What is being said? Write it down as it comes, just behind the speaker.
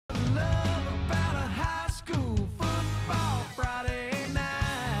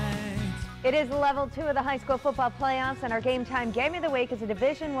It is level 2 of the high school football playoffs, and our game time game of the week is a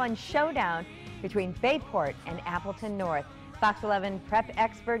Division I showdown between Bayport and Appleton North. Fox 11 prep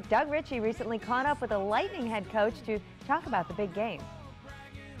expert Doug Ritchay recently caught up with a Lightning head coach to talk about the big game.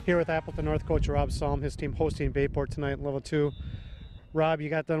 Here with Appleton North coach Rob Salm, his team hosting Bayport tonight in level 2. Rob, you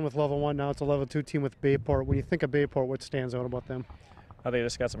got done with level 1, now it's a level 2 team with Bayport. When you think of Bayport, what stands out about them? They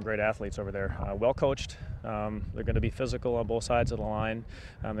just got some great athletes over there, well coached. They're going to be physical on both sides of the line,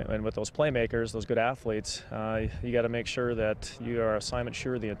 and with those playmakers, those good athletes, you got to make sure that you are assignment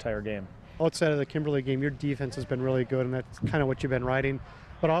sure the entire game. Outside of the Kimberly game, your defense has been really good, and that's kind of what you've been riding.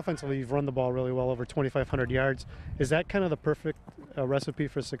 But offensively, you've run the ball really well, over 2,500 yards. Is that kind of the perfect recipe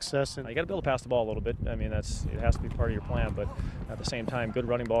for success? You got to be able to pass the ball a little bit. I mean, it has to be part of your plan. But at the same time, good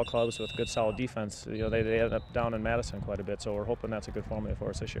running ball clubs with good, solid defense. You know, they end up down in Madison quite a bit. So we're hoping that's a good formula for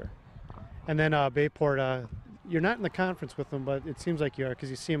us this year. And then Bayport, you're not in the conference with them, but it seems like you are because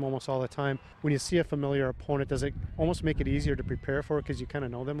you see them almost all the time. When you see a familiar opponent, does it almost make it easier to prepare for it because you kind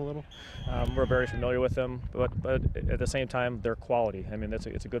of know them a little? We're very familiar with them, but at the same time, they're quality. I mean, it's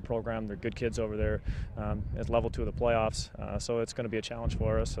a good program. They're good kids over there. It's level 2 of the playoffs, so it's going to be a challenge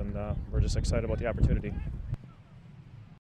for us, and we're just excited about the opportunity.